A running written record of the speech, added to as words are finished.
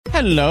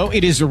Hello,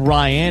 it is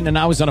Ryan, and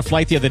I was on a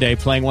flight the other day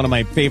playing one of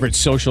my favorite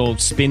social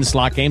spin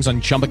slot games on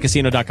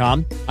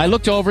ChumbaCasino.com. I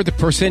looked over at the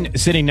person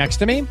sitting next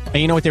to me, and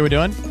you know what they were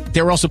doing?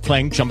 They were also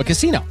playing Chumba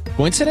Casino.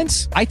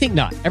 Coincidence? I think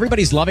not.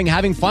 Everybody's loving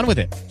having fun with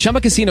it.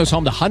 Chumba Casino is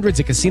home to hundreds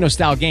of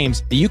casino-style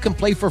games that you can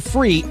play for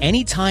free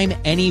anytime,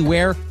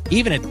 anywhere,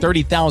 even at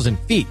 30,000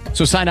 feet.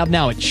 So sign up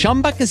now at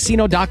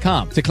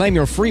ChumbaCasino.com to claim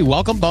your free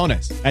welcome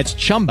bonus. That's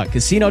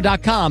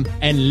ChumbaCasino.com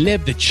and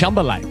live the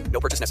Chumba life.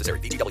 No purchase necessary.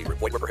 VGW.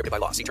 Void were prohibited by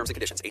law. See terms and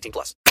conditions. 18+.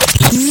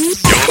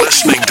 You're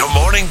listening to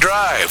Morning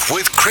Drive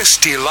with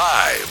Christie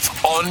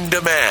live on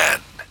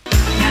demand.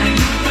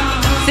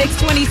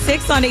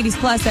 626 on 80s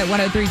Plus at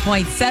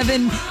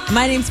 103.7.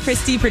 My name's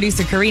Christie.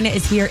 Producer Karina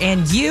is here,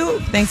 and you.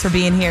 Thanks for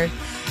being here.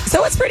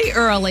 So it's pretty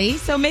early,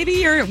 so maybe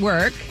you're at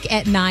work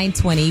at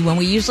 9:20 when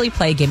we usually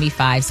play Gimme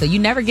 5, so you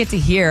never get to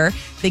hear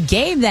the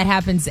game that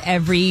happens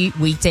every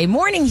weekday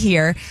morning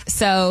here.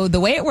 So the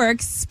way it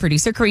works,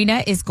 Producer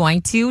Karina is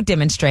going to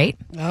demonstrate.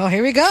 Oh,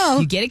 here we go.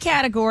 You get a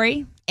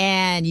category,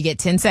 and you get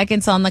 10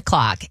 seconds on the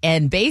clock.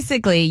 And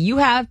basically, you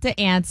have to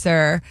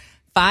answer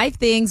 5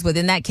 things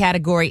within that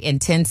category in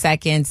 10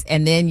 seconds,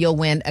 and then you'll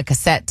win a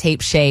cassette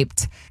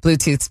tape-shaped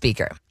Bluetooth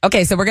speaker.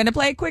 Okay, so we're going to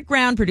play a quick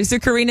round. Producer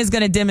Karina is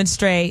going to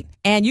demonstrate,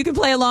 and you can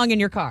play along in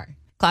your car.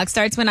 Clock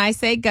starts when I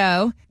say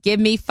go. Give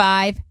me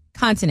 5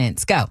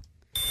 continents. Go.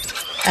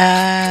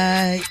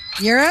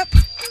 Europe,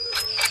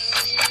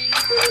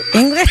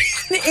 England,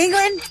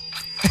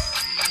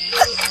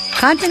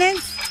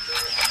 continents,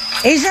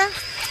 Asia.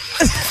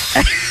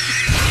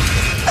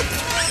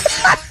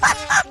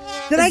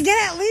 Did I get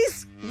at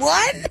least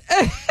one?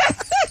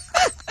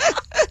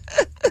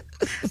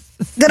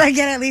 Did I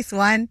get at least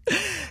one?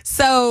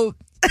 So,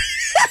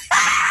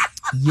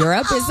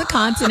 Europe is a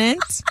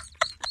continent.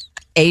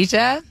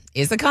 Asia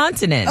is a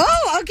continent.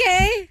 Oh,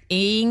 okay.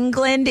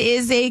 England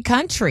is a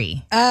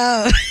country.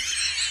 Oh.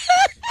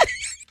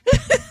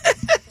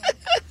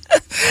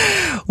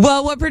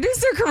 Well, what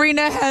producer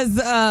Karina has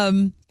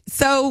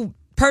so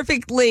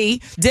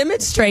perfectly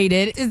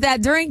demonstrated is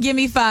that during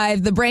Gimme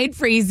 5, the brain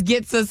freeze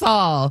gets us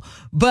all.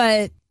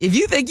 But if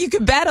you think you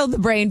can battle the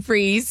brain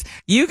freeze,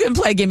 you can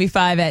play Gimme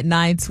 5 at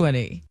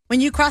 9:20.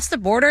 When you cross the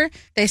border,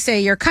 they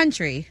say your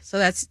country. So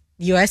that's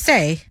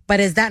USA.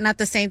 But is that not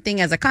the same thing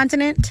as a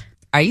continent?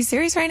 Are you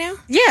serious right now?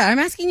 Yeah, I'm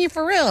asking you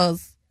for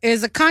reals.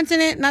 Is a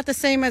continent not the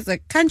same as a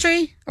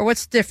country? Or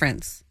what's the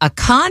difference? A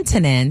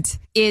continent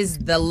is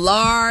the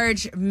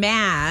large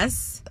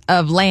mass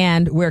of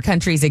land where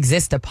countries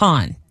exist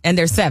upon. And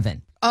there's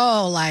 7.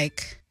 Oh,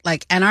 like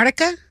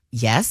Antarctica?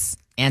 Yes.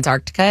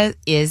 Antarctica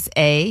is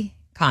a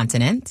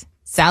continent.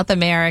 South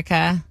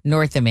America,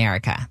 North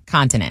America,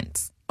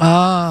 continents.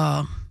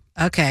 Oh,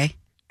 okay.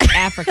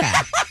 Africa.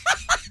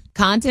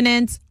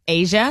 Continents,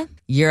 Asia,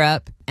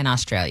 Europe, and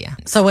Australia.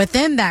 So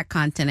within that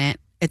continent,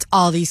 it's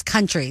all these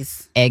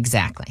countries.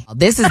 Exactly.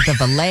 This is the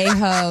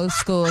Vallejo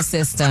school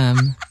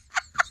system.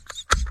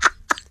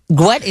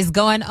 What is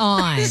going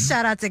on?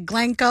 Shout out to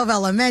Glen Cove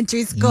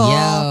Elementary School.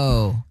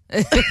 Yo.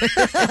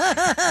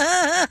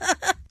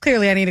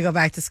 Clearly, I need to go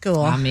back to school.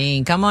 I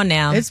mean, come on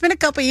now. It's been a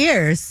couple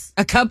years.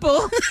 A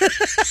couple?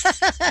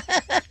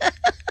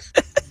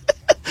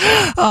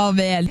 Oh,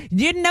 man.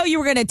 You didn't know you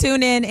were going to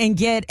tune in and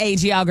get a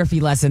geography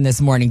lesson this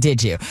morning,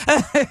 did you?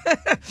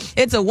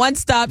 It's a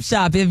one-stop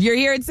shop. If you're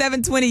here at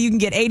 7:20, you can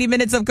get 80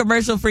 minutes of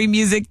commercial-free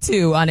music,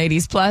 too, on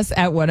 80s Plus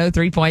at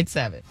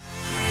 103.7.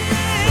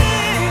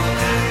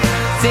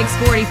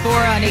 644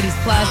 on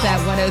 80s Plus at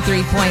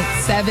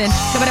 103.7.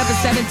 Coming up at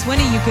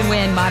 7:20, you can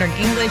win Modern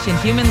English and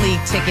Human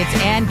League tickets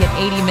and get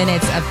 80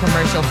 minutes of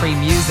commercial-free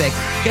music.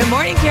 Good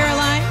morning,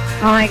 Caroline.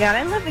 Oh my God,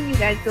 I love when you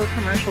guys go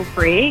commercial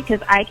free because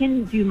I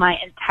can do my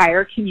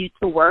entire commute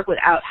to work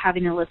without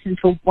having to listen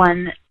to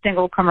one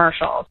single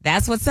commercial.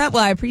 That's what's up.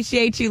 Well, I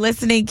appreciate you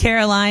listening,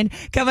 Caroline.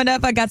 Coming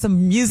up, I got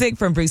some music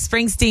from Bruce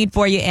Springsteen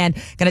for you and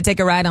going to take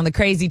a ride on the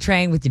crazy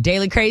train with your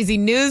daily crazy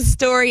news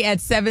story at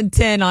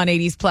 7:10 on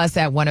 80s Plus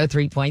at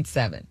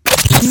 103.7.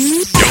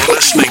 You're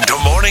listening to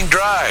Morning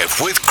Drive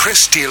with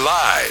Christie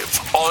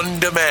live on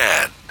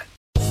demand.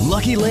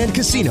 Lucky Land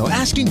Casino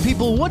asking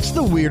people, what's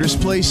the weirdest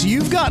place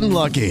you've gotten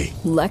lucky?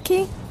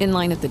 Lucky? In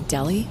line at the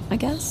deli, I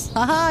guess?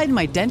 Aha, in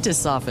my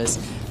dentist's office.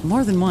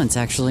 More than once,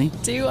 actually.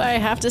 Do I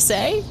have to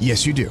say?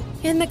 Yes, you do.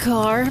 In the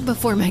car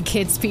before my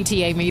kids'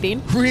 PTA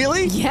meeting.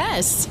 Really?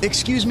 Yes.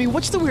 Excuse me,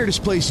 what's the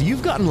weirdest place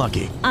you've gotten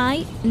lucky?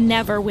 I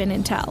never win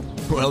and tell.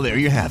 Well, there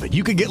you have it.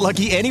 You can get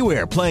lucky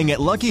anywhere, playing at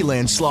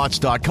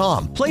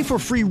LuckyLandSlots.com. Play for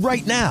free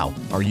right now.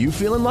 Are you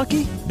feeling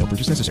lucky? No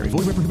purchase necessary. Void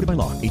where prohibited by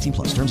law.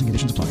 18+. Terms and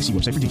conditions apply. See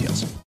website for details.